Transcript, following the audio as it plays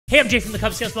Hey, I'm Jay from the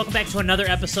Kubz. Welcome back to another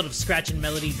episode of Scratchin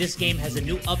Melodii. This game has a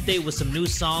new update with some new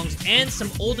songs, and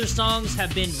some older songs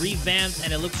have been revamped,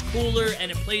 and it looks cooler, and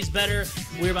it plays better.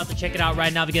 We're about to check it out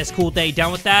right now. If you guys cool day,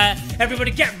 down with that?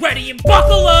 Everybody get ready and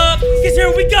buckle up, because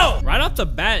here we go! Right off the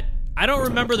bat, I don't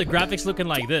remember the graphics looking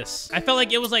like this. I felt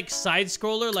like it was like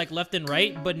side-scroller, like left and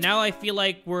right, but now I feel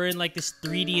like we're in like this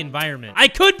 3D environment. I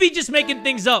could be just making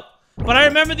things up, but I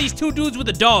remember these two dudes with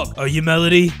a dog. Are you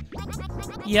Melodii?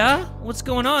 Yeah? What's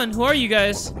going on? Who are you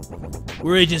guys?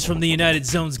 We're agents from the United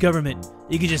Zones government.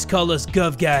 You can just call us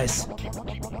Gov guys.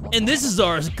 And this is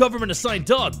our government-assigned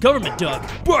dog, Government Dog.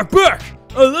 Bark, bark!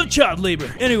 I love child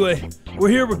labor. Anyway, we're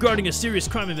here regarding a serious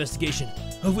crime investigation,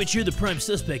 of which you're the prime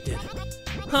suspect in.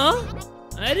 Huh?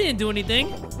 I didn't do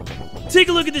anything. Take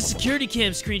a look at this security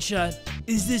cam screenshot.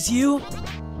 Is this you?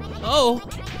 Oh,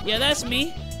 yeah, that's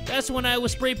me. That's when I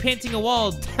was spray painting a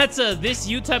wall. That's a this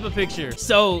you type of picture.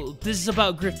 So, this is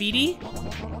about graffiti?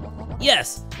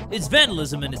 Yes, it's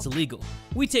vandalism and it's illegal.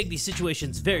 We take these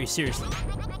situations very seriously.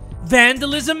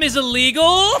 Vandalism is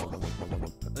illegal?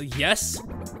 Yes.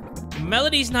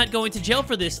 Melody's not going to jail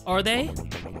for this, are they?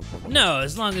 No,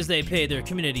 as long as they pay their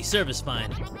community service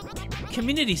fine.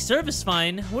 Community service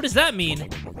fine? What does that mean?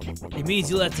 It means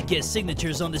you'll have to get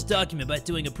signatures on this document by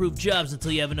doing approved jobs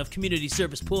until you have enough community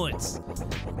service points.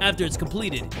 After it's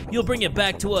completed, you'll bring it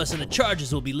back to us and the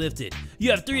charges will be lifted. You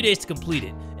have 3 days to complete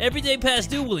it. Every day past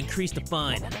due will increase the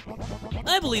fine.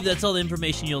 I believe that's all the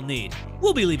information you'll need.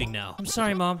 We'll be leaving now. I'm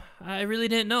sorry, Mom. I really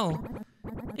didn't know.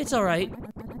 It's alright.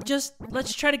 Just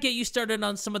let's try to get you started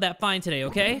on some of that fine today,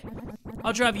 okay?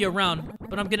 I'll drive you around,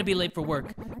 but I'm gonna be late for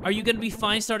work. Are you gonna be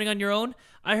fine starting on your own?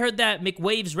 I heard that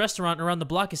McWave's restaurant around the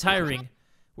block is hiring.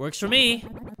 Works for me.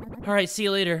 Alright, see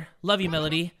you later. Love you,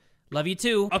 Melodii. Love you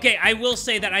too. Okay, I will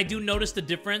say that I do notice the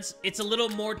difference. It's a little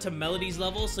more to Melody's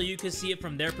level, so you can see it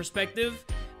from their perspective.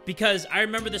 Because I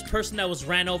remember this person that was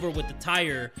ran over with the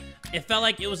tire, it felt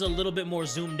like it was a little bit more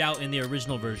zoomed out in the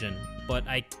original version. But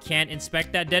I can't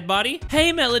inspect that dead body.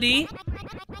 Hey, Melodii!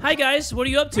 Hi, guys. What are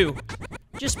you up to?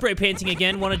 Just spray painting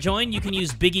again. Want to join? You can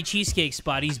use Biggie Cheesecake's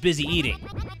spot. He's busy eating.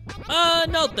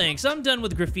 No thanks. I'm done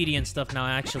with graffiti and stuff now,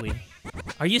 actually.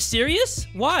 Are you serious?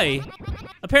 Why?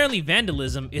 Apparently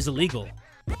vandalism is illegal.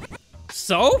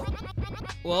 So?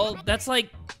 Well, that's like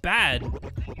bad.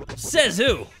 Says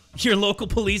who? Your local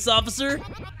police officer?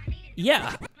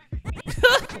 Yeah.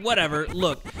 Whatever.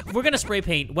 Look, we're gonna spray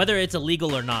paint whether it's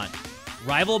illegal or not.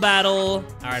 Rival battle.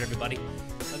 All right, everybody.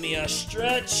 Let me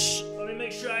stretch. Let me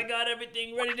make sure I got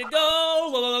everything ready to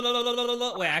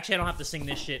go. Wait, actually, I don't have to sing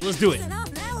this shit. Let's do it.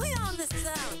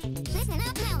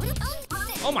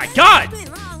 Oh my God!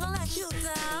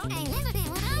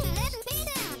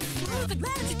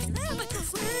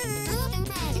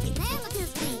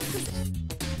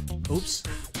 Oops.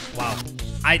 Wow.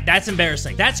 That's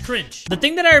embarrassing. That's cringe. The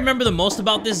thing that I remember the most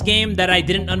about this game that I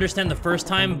didn't understand the first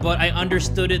time, but I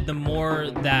understood it the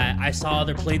more that I saw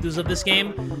other playthroughs of this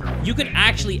game, you can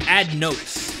actually add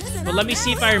notes. But let me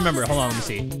see if I remember. Hold on, let me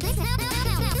see.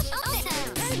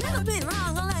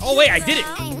 Oh wait, I did it.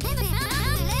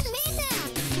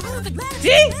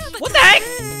 See? What the heck?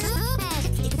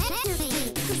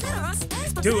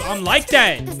 Dude, I'm like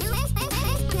that.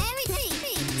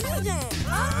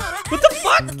 What the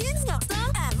fuck?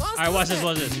 Alright, watch this,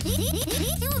 watch this.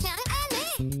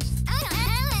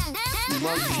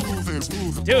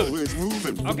 Dude.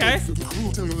 Okay.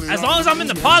 As long as I'm in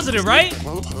the positive, right?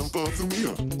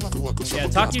 Yeah,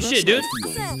 talk your shit, dude.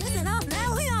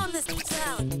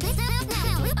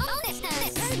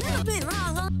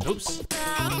 Oops.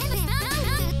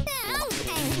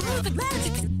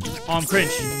 Oh, I'm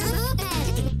cringe.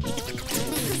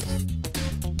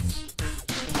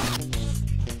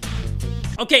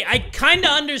 Okay, I kind of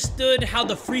understood how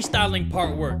the freestyling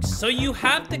part works. So you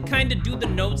have to kind of do the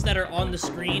notes that are on the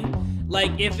screen.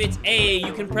 Like, if it's A,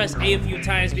 you can press A a few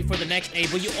times before the next A,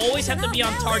 but you always have to be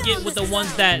on target with the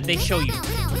ones that they show you.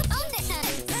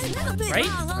 Right?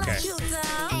 Okay.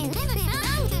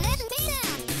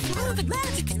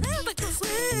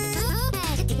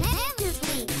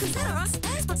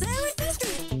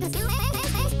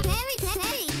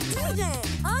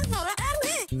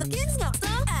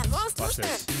 Watch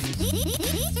this.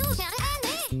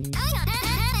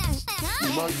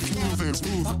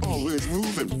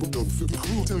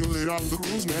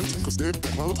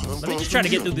 Let me just try to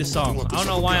get through this song. I don't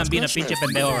know why I'm being a pinche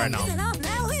pendejo right now.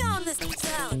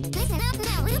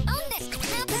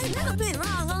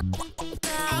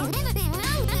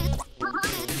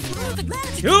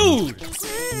 Dude!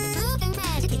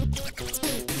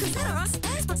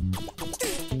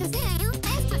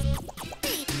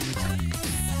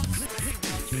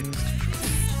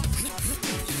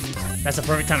 That's a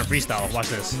perfect kind of freestyle. Watch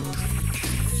this.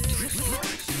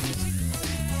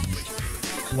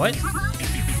 What?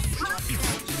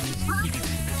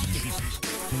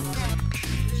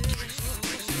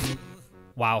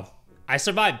 Wow. I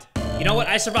survived. You know what?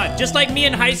 I survived. Just like me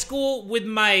in high school with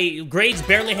my grades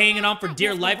barely hanging on for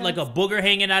dear life like a booger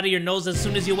hanging out of your nose as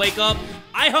soon as you wake up.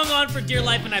 I hung on for dear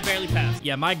life and I barely passed.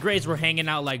 Yeah, my grades were hanging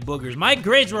out like boogers. My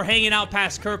grades were hanging out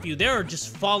past curfew. They were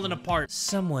just falling apart.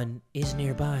 Someone is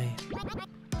nearby.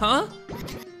 Huh?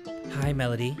 Hi,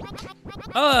 Melody.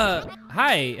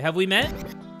 Hi. Have we met?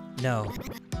 No.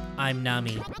 I'm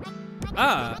Nami.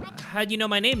 How'd you know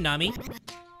my name, Nami?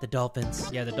 The dolphins.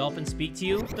 Yeah, the dolphins speak to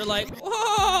you. They're like,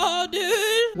 oh,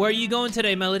 dude. Where are you going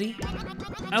today, Melody?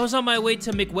 I was on my way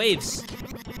to McWaves.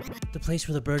 The place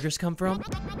where the burgers come from?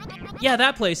 Yeah,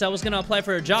 that place. I was gonna apply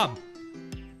for a job.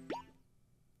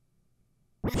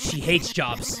 She hates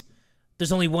jobs.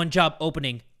 There's only one job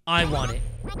opening. I want it.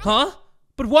 Huh?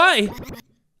 But why?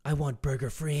 I want burger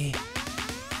free.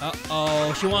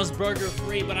 Uh-oh, she wants burger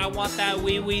free, but I want that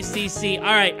wee wee CC. All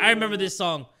right, I remember this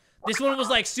song. This one was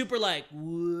like super like,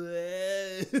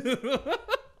 man,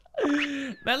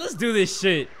 let's do this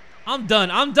shit. I'm done.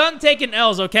 I'm done taking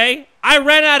L's, okay? I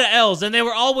ran out of L's and they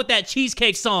were all with that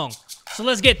cheesecake song. So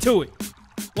let's get to it.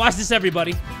 Watch this,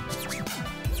 everybody.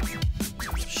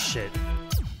 Shit.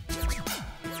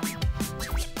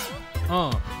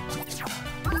 I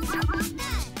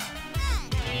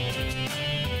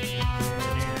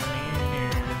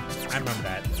remember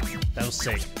that. That was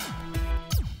sick.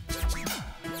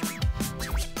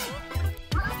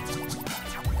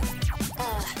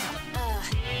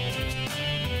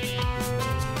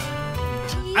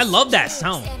 I love that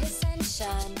sound.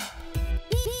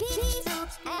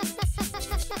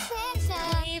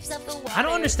 I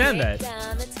don't understand that.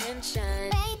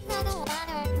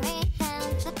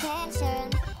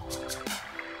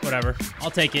 Whatever, I'll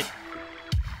take it.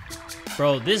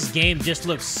 Bro, this game just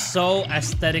looks so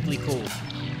aesthetically cool.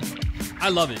 I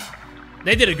love it.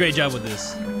 They did a great job with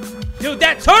this. Dude,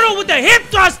 that turtle with the hip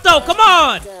thrust though, come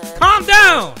on! Calm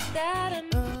down!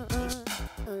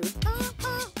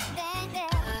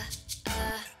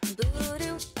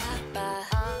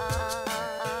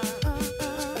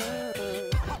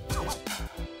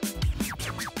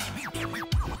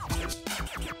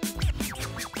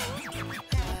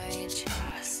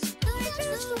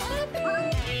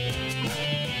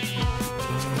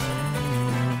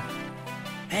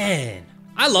 Man,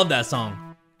 I love that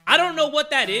song. I don't know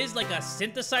what that is, like a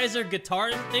synthesizer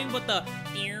guitar thing, but the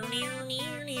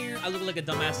I look like a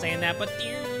dumbass saying that, but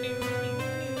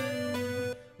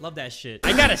love that shit.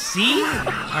 I got a C?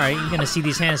 Alright, you're gonna see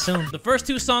these hands soon. The first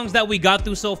two songs that we got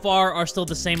through so far are still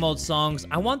the same old songs.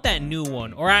 I want that new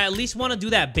one, or I at least want to do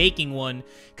that baking one,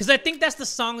 because I think that's the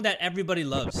song that everybody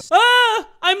loves. Ah!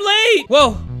 I'm late!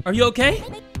 Whoa, are you okay?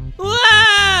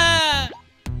 Ah!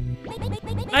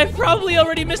 I probably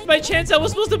already missed my chance. I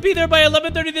was supposed to be there by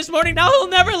 11:30 this morning. Now he'll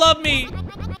never love me.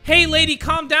 Hey, lady,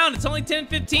 calm down. It's only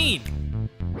 10:15.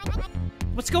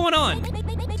 What's going on?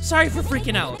 Sorry for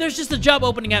freaking out. There's just a job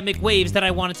opening at McWaves that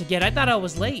I wanted to get. I thought I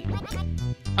was late.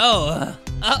 Oh,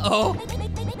 uh-oh.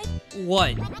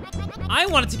 What? I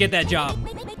wanted to get that job.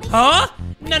 Huh?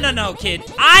 No, kid.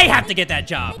 I have to get that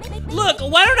job. Look,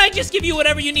 why don't I just give you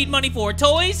whatever you need money for?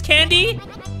 Toys? Candy?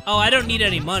 Oh, I don't need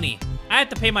any money. I have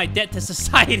to pay my debt to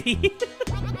society.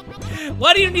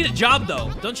 Why do you need a job, though?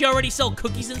 Don't you already sell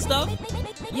cookies and stuff?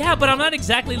 Yeah, but I'm not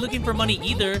exactly looking for money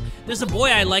either. There's a boy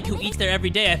I like who eats there every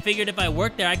day. I figured if I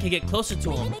worked there, I could get closer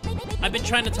to him. I've been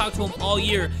trying to talk to him all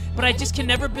year, but I just can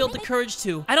never build the courage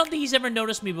to. I don't think he's ever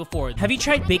noticed me before. Have you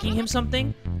tried baking him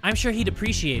something? I'm sure he'd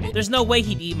appreciate it. There's no way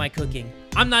he'd eat my cooking.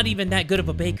 I'm not even that good of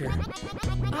a baker.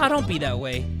 Ah, don't be that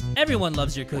way. Everyone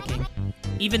loves your cooking.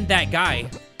 Even that guy.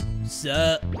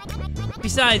 Sup?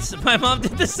 Besides, my mom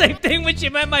did the same thing when she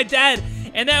met my dad,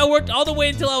 and that worked all the way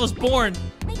until I was born.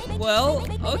 Well,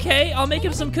 okay, I'll make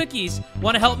him some cookies.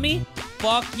 Want to help me?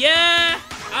 Fuck yeah!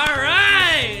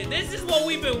 Alright! This is what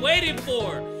we've been waiting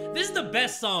for. This is the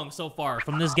best song so far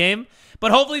from this game.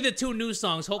 But hopefully the two new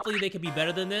songs, hopefully they could be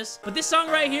better than this. But this song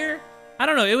right here, I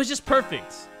don't know, it was just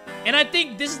perfect. And I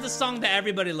think this is the song that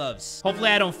everybody loves.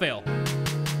 Hopefully I don't fail.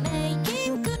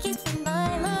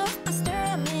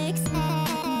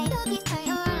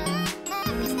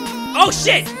 Oh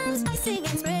shit! Oh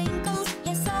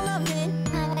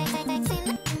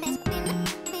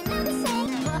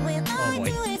boy.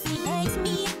 You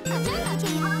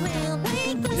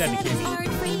gotta be kidding me.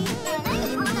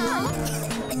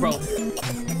 Bro,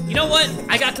 you know what?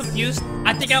 I got confused.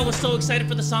 I think I was so excited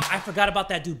for the song, I forgot about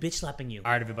that dude bitch slapping you.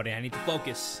 All right, everybody, I need to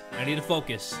focus. I'm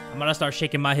gonna start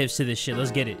shaking my hips to this shit. Let's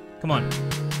get it. Come on.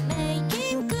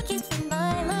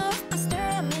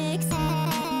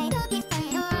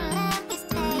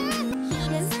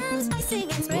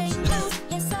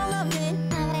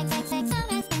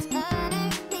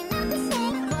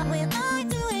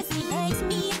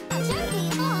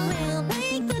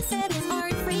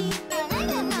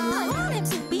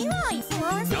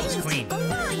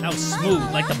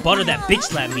 smooth, like the butter that bitch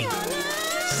slapped me.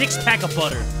 6-pack of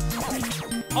butter.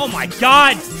 Oh my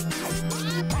god!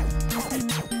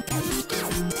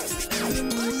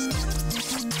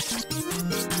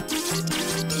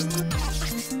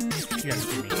 You gotta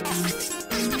kill me.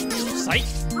 Psych!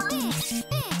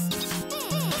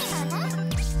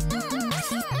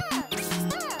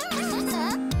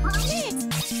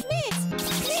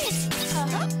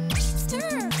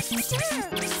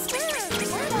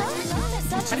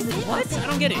 What? I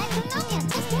don't get it.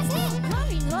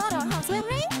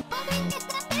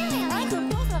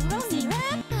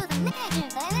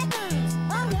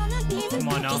 Come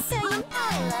on now.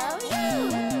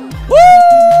 Woo!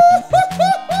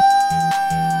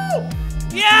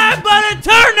 Yeah, but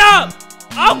turn up!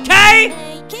 Okay!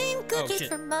 Oh,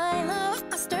 shit.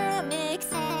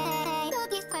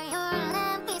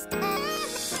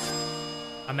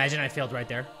 Imagine I failed right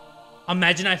there.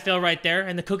 Imagine I fail right there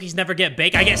and the cookies never get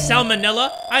baked. I get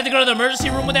salmonella. I have to go to the emergency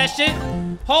room with that shit.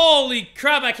 Holy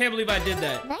crap, I can't believe I did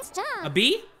that. Nice job. A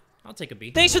B? I'll take a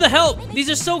B. Thanks for the help. These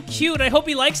are so cute. I hope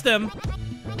he likes them.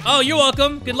 Oh, you're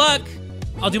welcome. Good luck.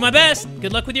 I'll do my best.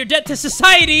 Good luck with your debt to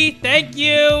society. Thank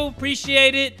you.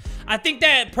 Appreciate it. I think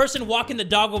that person walking the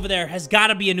dog over there has got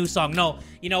to be a new song. No,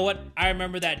 you know what? I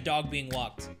remember that dog being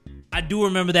walked. I do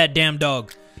remember that damn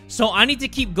dog. So I need to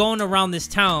keep going around this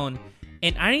town.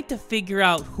 And I need to figure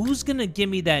out who's gonna give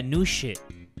me that new shit.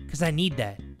 Because I need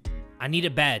that. I need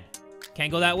it bad. Can't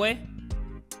go that way?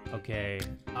 Okay.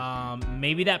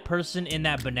 Maybe that person in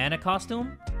that banana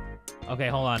costume? Okay,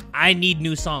 hold on. I need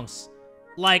new songs.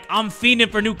 Like, I'm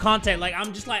fiending for new content. Like,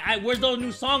 I'm just like, where's those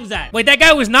new songs at? Wait, that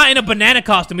guy was not in a banana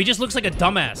costume. He just looks like a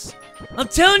dumbass. I'm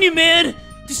telling you, man.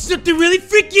 There's something really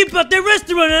freaky about that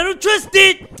restaurant. I don't trust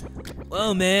it.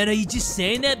 Oh, man. Are you just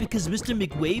saying that because Mr.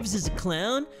 McWaves is a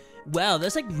clown? Wow,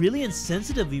 that's like really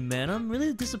insensitive of you, man. I'm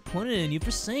really disappointed in you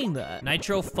for saying that.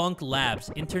 Nitro Funk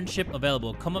Labs, internship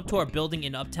available. Come up to our building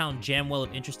in Uptown Jamwell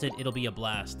if interested. It'll be a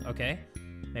blast. Okay,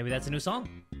 maybe that's a new song.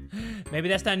 Maybe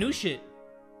that's that new shit.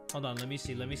 Hold on, let me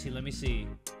see.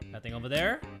 Nothing over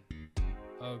there.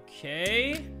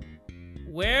 Okay.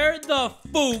 Where the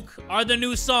fook are the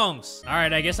new songs? All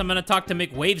right, I guess I'm gonna talk to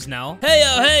McWaves now.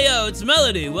 Hey yo, it's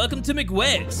Melody. Welcome to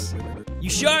McWaves.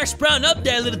 You sure are sprouting up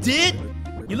there, little dude.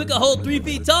 You look a whole 3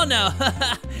 feet tall now.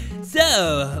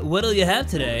 So, what'll you have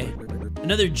today?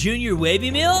 Another junior wavy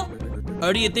meal?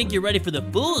 Or do you think you're ready for the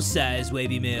full-size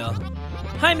wavy meal?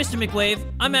 Hi, Mr. McWave.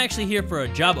 I'm actually here for a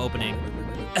job opening.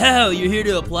 Oh, you're here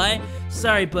to apply?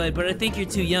 Sorry, bud, but I think you're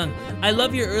too young. I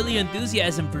love your early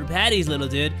enthusiasm for patties, little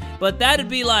dude, but that'd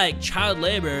be like child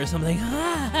labor or something.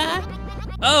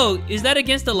 Oh, is that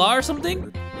against the law or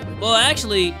something? Well,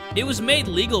 actually, it was made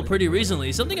legal pretty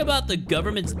recently. Something about the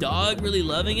government's dog really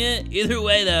loving it. Either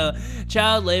way, though,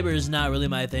 child labor is not really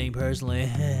my thing personally.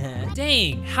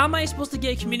 Dang, how am I supposed to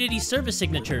get community service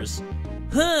signatures?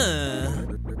 Huh.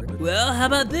 Well, how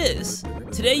about this?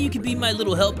 Today you can be my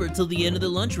little helper till the end of the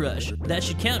lunch rush. That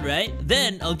should count, right?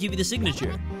 Then I'll give you the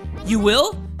signature. You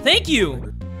will? Thank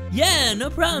you! Yeah,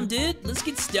 no problem, dude. Let's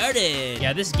get started.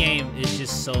 Yeah, this game is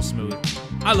just so smooth.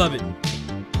 I love it.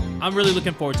 I'm really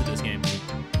looking forward to this game.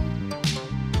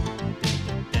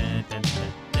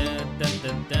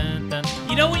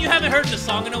 You know when you haven't heard the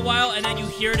song in a while and then you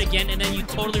hear it again and then you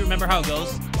totally remember how it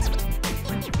goes?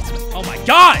 Oh my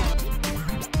god!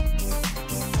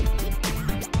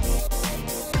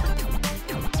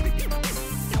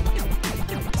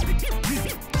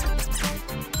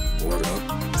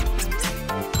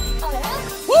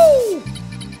 Woo!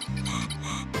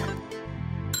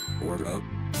 Word up.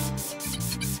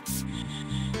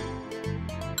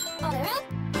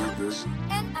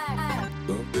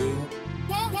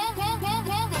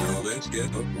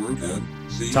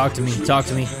 Talk to me, talk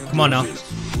to me. Come on now.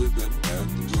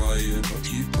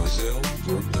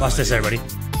 Watch this, everybody.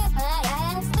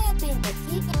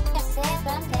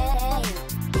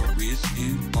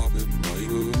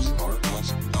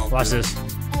 Watch this.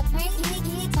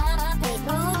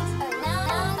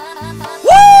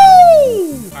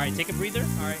 Woo! Alright, take a breather.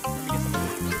 Alright, let me get some.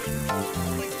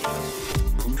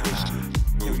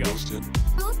 Here we go.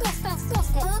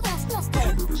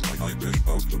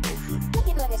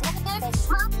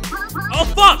 Oh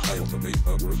fuck!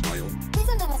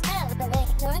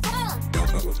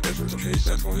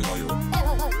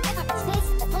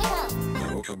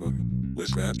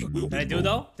 Did I do it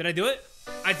though? Did I do it?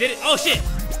 I did it. Oh shit!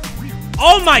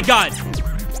 Oh my god!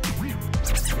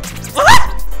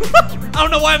 I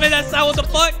don't know why I made that sound. What the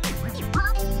fuck?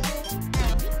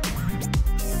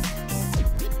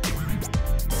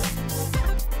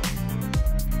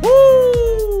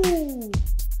 Woo!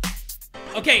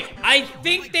 Okay, I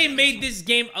think they made this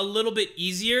game a little bit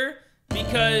easier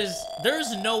because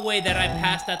there's no way that I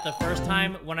passed that the first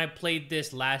time when I played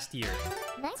this last year.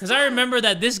 Because I remember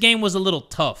that this game was a little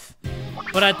tough.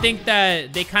 But I think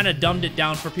that they kind of dumbed it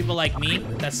down for people like me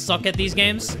that suck at these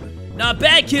games. Not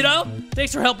bad, kiddo.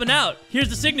 Thanks for helping out. Here's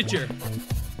the signature.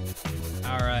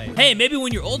 All right. Hey, maybe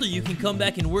when you're older, you can come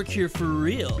back and work here for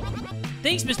real.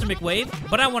 Thanks, Mr. McWave,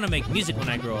 but I want to make music when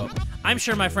I grow up. I'm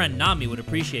sure my friend Nami would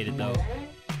appreciate it, though.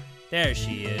 There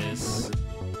she is.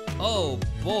 Oh,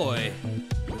 boy.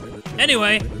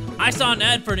 Anyway, I saw an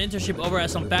ad for an internship over at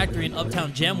some factory in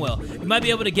Uptown Jamwell. You might be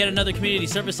able to get another community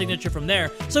service signature from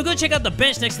there, so go check out the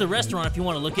bench next to the restaurant if you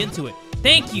want to look into it.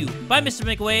 Thank you. Bye, Mr.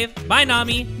 McWave. Bye,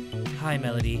 Nami. Hi,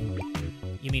 Melody.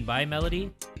 You mean bye,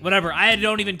 Melody? Whatever, I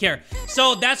don't even care.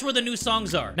 So that's where the new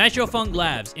songs are. Nitro Funk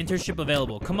Labs, internship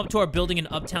available. Come up to our building in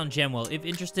Uptown Jamwell. If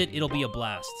interested, it'll be a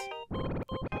blast.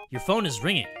 Your phone is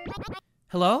ringing.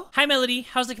 Hello? Hi, Melody.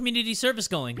 How's the community service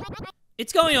going?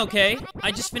 It's going okay.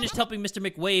 I just finished helping Mr.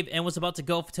 McWave and was about to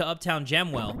go to Uptown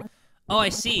Jamwell. Oh, I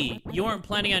see. You weren't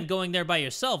planning on going there by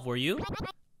yourself, were you?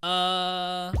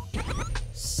 Cinnabay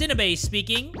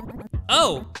speaking.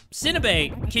 Oh,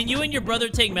 Cinnabay, can you and your brother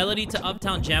take Melody to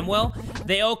Uptown Jamwell?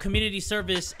 They owe community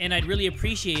service, and I'd really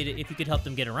appreciate it if you could help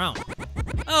them get around.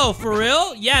 Oh, for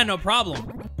real? Yeah, no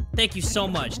problem. Thank you so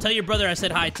much. Tell your brother I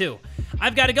said hi, too.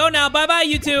 I've got to go now. Bye-bye,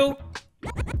 you two.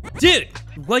 Dude,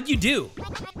 what'd you do?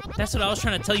 That's what I was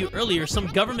trying to tell you earlier. Some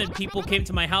government people came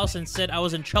to my house and said I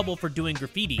was in trouble for doing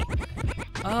graffiti.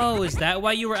 Oh, is that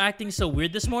why you were acting so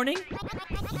weird this morning?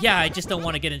 Yeah, I just don't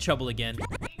want to get in trouble again.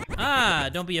 Ah,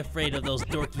 don't be afraid of those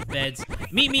dorky feds.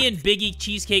 Meet me and Biggie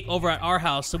Cheesecake over at our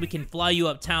house so we can fly you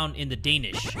uptown in the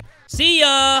Danish. See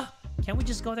ya! Can't we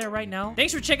just go there right now?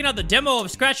 Thanks for checking out the demo of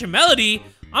Scratchin Melodii.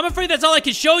 I'm afraid that's all I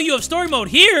can show you of story mode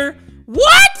here.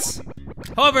 What?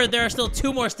 However, there are still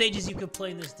 2 more stages you can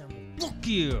play in this demo. Fuck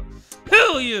yeah.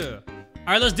 Hell yeah. All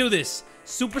right, let's do this.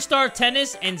 Superstar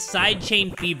Tennis and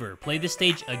Sidechain Fever. Play this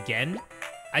stage again?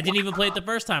 I didn't even play it the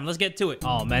first time. Let's get to it.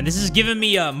 Oh, man, this is giving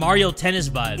me Mario Tennis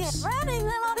vibes.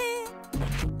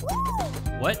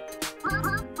 What?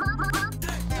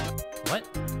 What?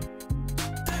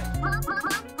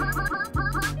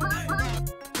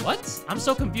 What? I'm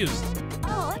so confused.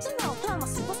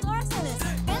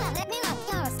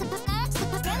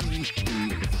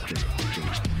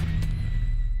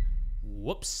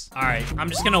 Whoops. All right, I'm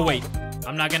just gonna wait.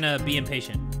 I'm not gonna be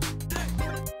impatient.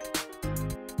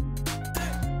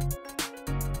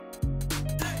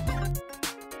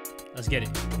 Let's get it.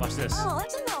 Watch this.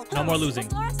 No more losing.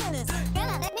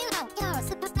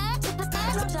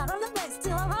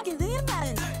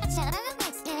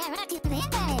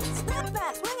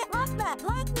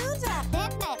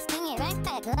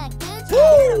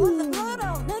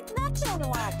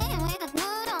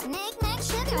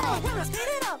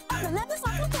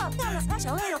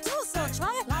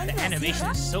 The animation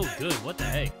is so good. What the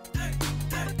heck?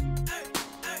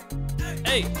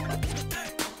 Hey.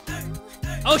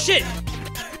 Oh shit.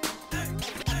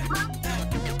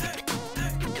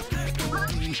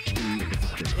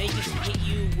 They just hit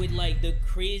you with like the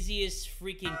craziest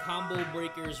freaking combo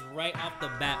breakers right off the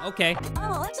bat. Okay.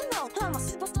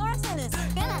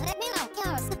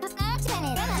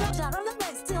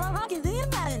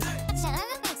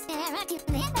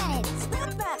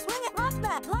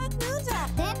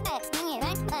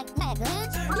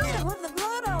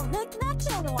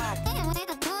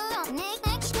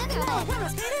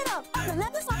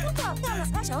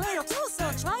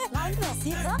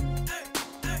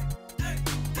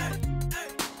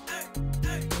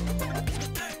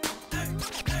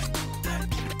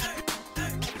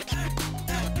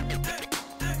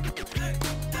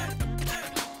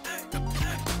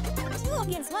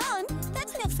 Against one?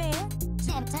 That's not fair.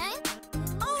 Same time?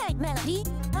 Alright, Melody.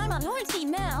 I'm on your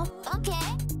team now. Okay.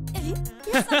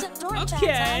 You're such a dork.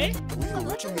 Okay. We'll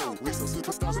let you know we're some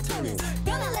superstars of tennis.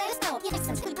 Gonna let us know you're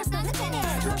some superstars of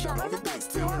tennis. Drop shot on the bass,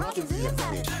 still rocking the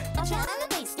advantage. Drop shot on the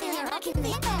bass, still rocking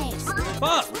the advantage.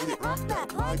 Fuck. Swing it, rock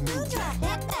back like new jack.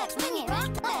 Step back, swing it,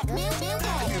 rock back, new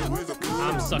jack. Hit it with a good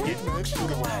I'm old sucking. knick-knack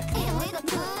sugar whack. Hit it with a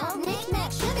good old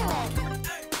knick-knack sugar whack.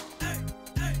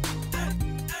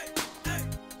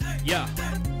 Yeah.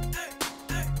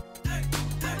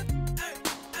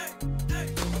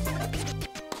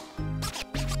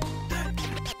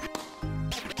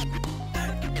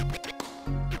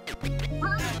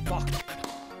 Fuck.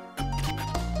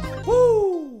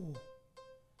 Woo!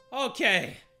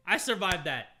 Okay. I survived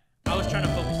that. I was trying to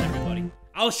focus everybody.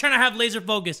 I was trying to have laser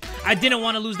focus. I didn't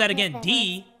want to lose that again.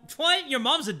 D. What? Your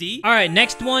mom's a D? All right,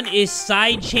 next one is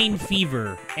Sidechain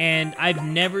Fever, and I've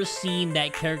never seen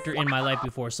that character in my life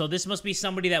before, so this must be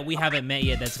somebody that we haven't met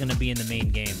yet that's gonna be in the main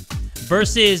game.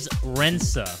 Versus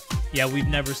Rensa. Yeah, we've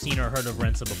never seen or heard of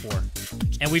Rensa before.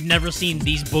 And we've never seen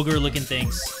these booger-looking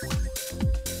things.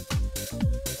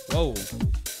 Whoa.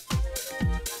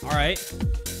 All right.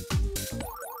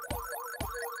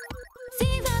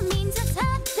 Fever means it's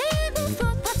hot, fever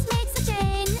for Kubz makes a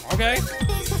chain. Okay.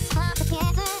 This is hot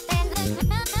together and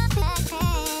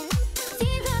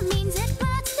fever means it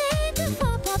pops, fever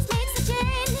for Kubz makes a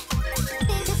chain.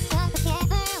 This is hot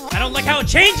together. I don't like how it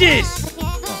changes!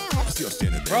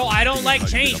 Bro, I don't like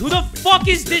change. Who the fuck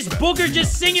is this booger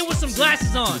just singing with some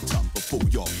glasses on?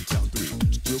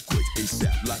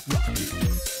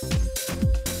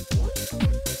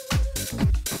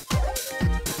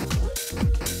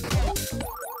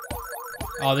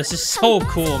 Oh, this is so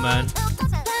cool, man.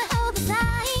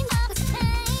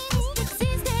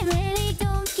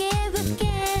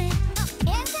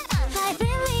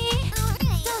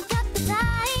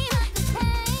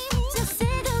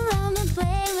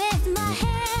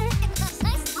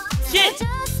 Shit!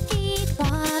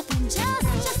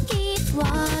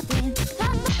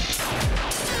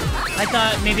 I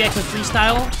thought maybe I could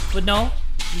freestyle, but no.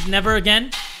 Never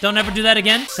again. Don't ever do that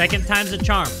again. Second time's a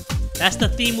charm. That's the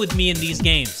theme with me in these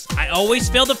games. I always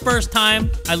fail the first time.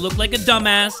 I look like a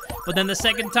dumbass, but then the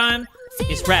second time,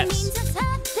 it's raps.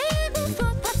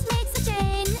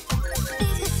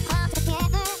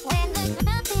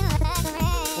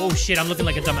 Oh shit, I'm looking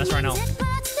like a dumbass right now.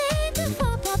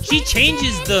 She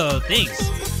changes the things.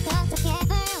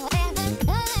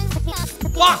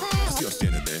 Fuck!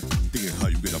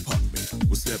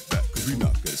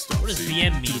 What does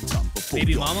BM mean?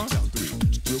 Baby mama?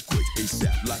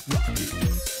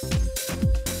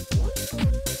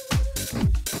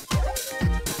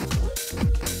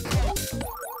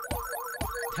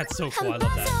 That's so cool, I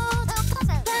love that.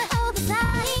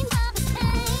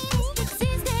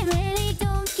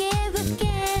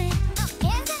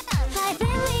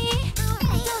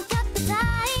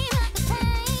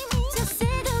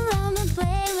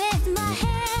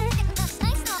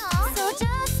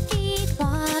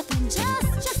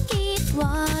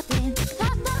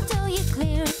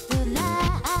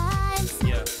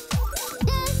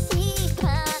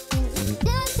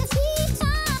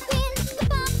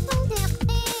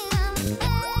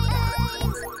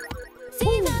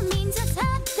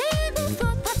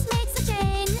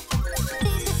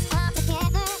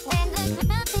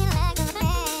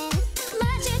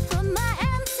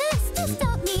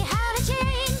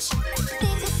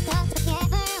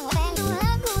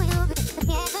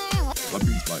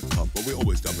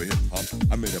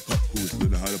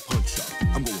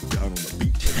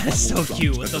 That's so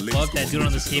cute. What the fuck? That dude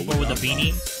on the skateboard with a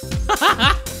beanie?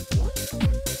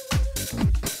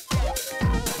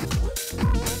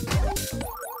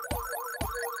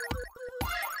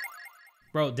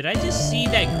 Bro, did I just see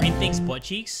that green thing's butt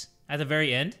cheeks at the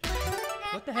very end?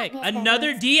 What the heck?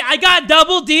 Another D? I got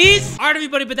double Ds? Alright,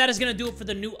 everybody, but that is gonna do it for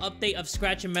the new update of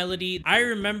Scratchin Melodii. I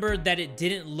remember that it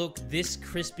didn't look this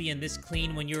crispy and this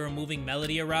clean when you were moving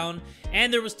Melody around.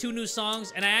 And there was 2 new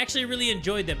songs, and I actually really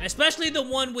enjoyed them. Especially the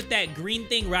one with that green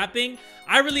thing rapping.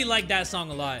 I really like that song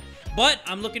a lot. But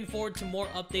I'm looking forward to more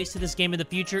updates to this game in the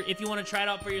future. If you want to try it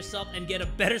out for yourself and get a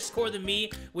better score than me,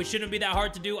 which shouldn't be that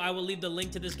hard to do, I will leave the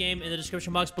link to this game in the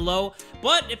description box below.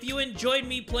 But if you enjoyed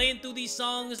me playing through these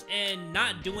songs and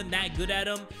not doing that good at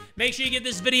them, make sure you give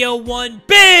this video one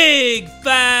big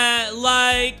fat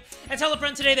like. And tell a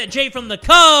friend today that Jay from the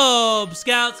Kubz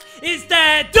Scouts is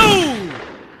that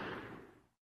dude!